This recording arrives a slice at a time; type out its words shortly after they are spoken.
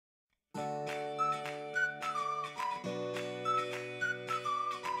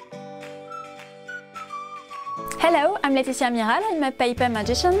Hello, I'm Laetitia Miéral, I'm a paper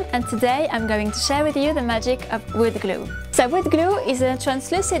magician, and today I'm going to share with you the magic of wood glue. So wood glue is a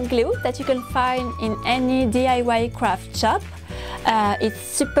translucent glue that you can find in any DIY craft shop. It's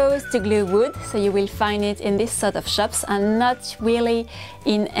supposed to glue wood, so you will find it in this sort of shops and not really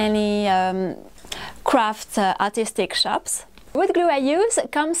in any craft artistic shops. Wood glue I use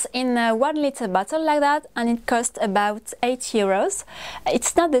comes in a 1 liter bottle like that, and it costs about €8.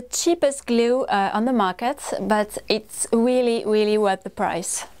 It's not the cheapest glue on the market, but it's really worth the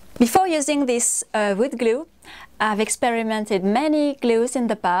price. Before using this wood glue, I've experimented many glues in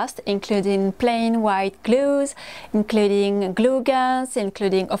the past, including plain white glues, including glue guns,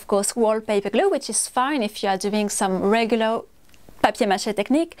 including of course wallpaper glue, which is fine if you are doing some regular papier mâché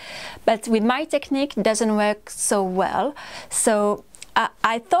technique, but with my technique it doesn't work so well. So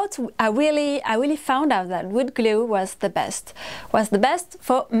I thought I really found out that wood glue was the best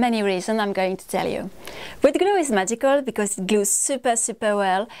for many reasons I'm going to tell you. Wood glue is magical because it glues super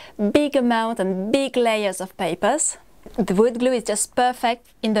well, big amount and big layers of papers. The wood glue is just perfect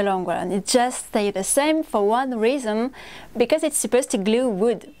in the long run. It just stays the same for one reason, because it's supposed to glue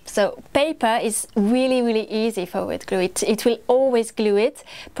wood. So paper is really easy for wood glue. It will always glue it,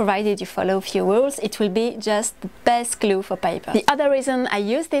 provided you follow a few rules. It will be just the best glue for paper. The other reason I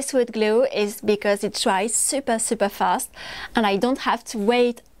use this wood glue is because it dries super fast, and I don't have to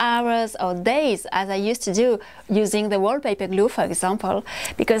wait hours or days as I used to do using the wallpaper glue, for example,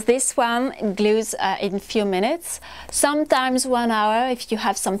 because this one glues in a few minutes, sometimes 1 hour if you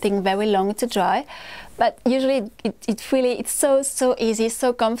have something very long to dry. But usually it's so easy,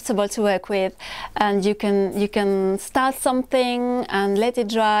 so comfortable to work with, and you can start something and let it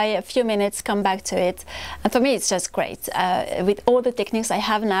dry a few minutes, come back to it, and for me it's just great. With all the techniques I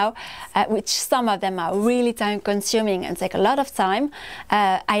have now, which some of them are really time consuming and take a lot of time,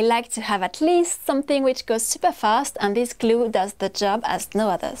 I like to have at least something which goes super fast, and this glue does the job as no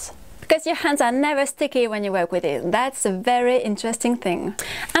others. Because your hands are never sticky when you work with it. That's a very interesting thing.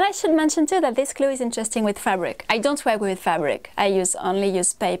 And I should mention too that this glue is interesting with fabric. I don't work with fabric, I only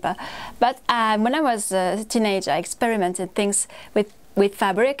use paper. But when I was a teenager, I experimented things with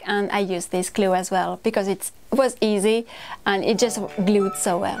fabric, and I used this glue as well because it was easy and it just glued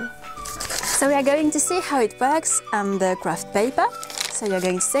so well. So we are going to see how it works on the craft paper. So you're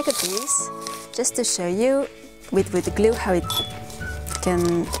going to take a piece just to show you with the glue how it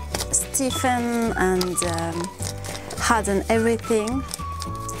can stiffen and harden everything.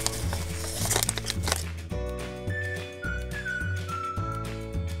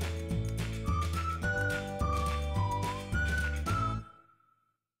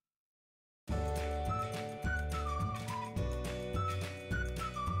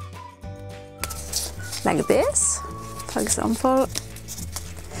 Like this, for example.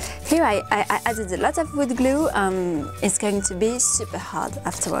 Here I added a lot of wood glue, and it's going to be super hard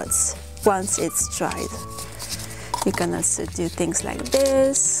afterwards, once it's dried. You can also do things like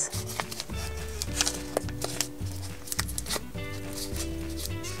this.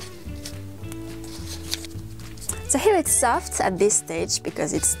 So here it's soft at this stage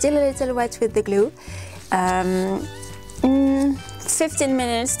because it's still a little wet with the glue. In 15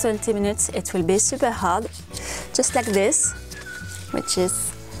 minutes, 20 minutes, it will be super hard, just like this, which is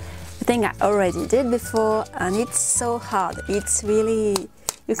thing I already did before, and it's so hard. It's really,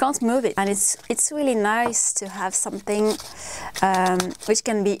 you can't move it, and it's really nice to have something which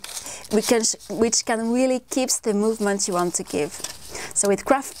can really keeps the movement you want to give. So with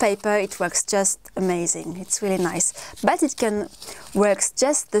craft paper it works just amazing. It's really nice, but it can work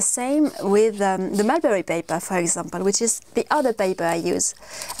just the same with the mulberry paper, for example, which is the other paper I use.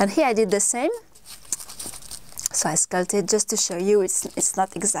 And here I did the same. So I sculpted just to show you it's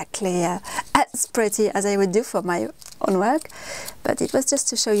not exactly as pretty as I would do for my own work, but it was just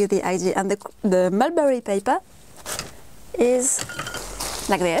to show you the idea. And the mulberry paper is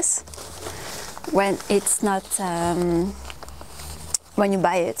like this when it's not when you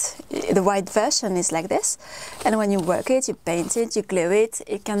buy it. The white version is like this, and when you work it, you paint it, you glue it,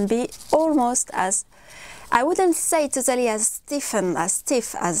 it can be almost as, I wouldn't say totally as stiff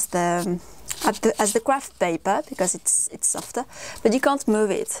as the craft paper, because it's softer, but you can't move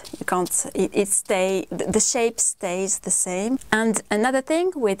it. You can't. The shape stays the same. And another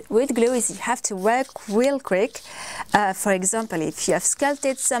thing with wood glue is you have to work real quick. For example, if you have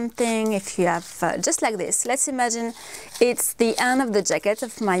sculpted something, if you have just like this. Let's imagine it's the end of the jacket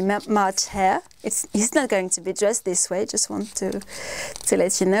of my March hair. It's not going to be dressed this way. Just want to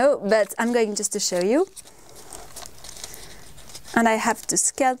let you know. But I'm going just to show you. And I have to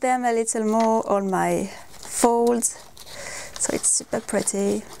sculpt them a little more on my folds, so it's super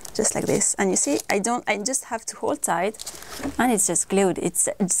pretty. just like this. And you see, I just have to hold tight, and it's just glued.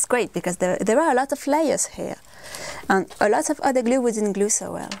 It's great because there are a lot of layers here, and a lot of other glue wouldn't glue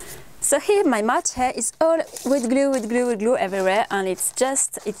so well. So here my match hair is all wood glue everywhere, and it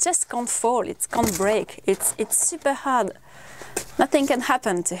just can't fall, it can't break. It's super hard. Nothing can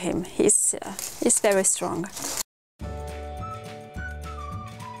happen to him. He's very strong.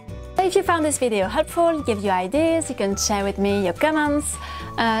 If you found this video helpful, give you ideas, you can share with me your comments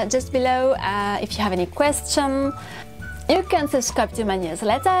just below. If you have any question, you can subscribe to my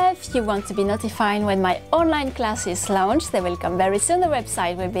newsletter if you want to be notified when my online classes launch. They will come very soon. The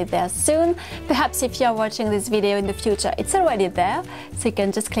website will be there soon. Perhaps if you are watching this video in the future, it's already there, so you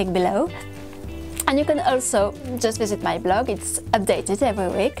can just click below. And you can also just visit my blog. It's updated every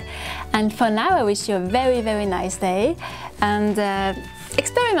week. And for now, I wish you a very, very nice day, and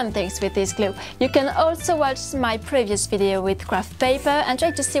experiment things with this glue. You can also watch my previous video with craft paper and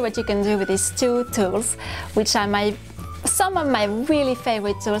try to see what you can do with these two tools, which are some of my really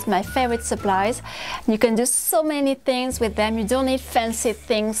favorite tools, my favorite supplies. You can do so many things with them. You don't need fancy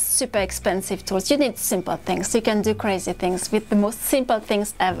things, super expensive tools. You need simple things. You can do crazy things with the most simple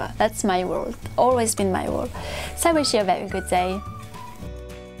things ever. That's my world. Always been my world. So I wish you a very good day.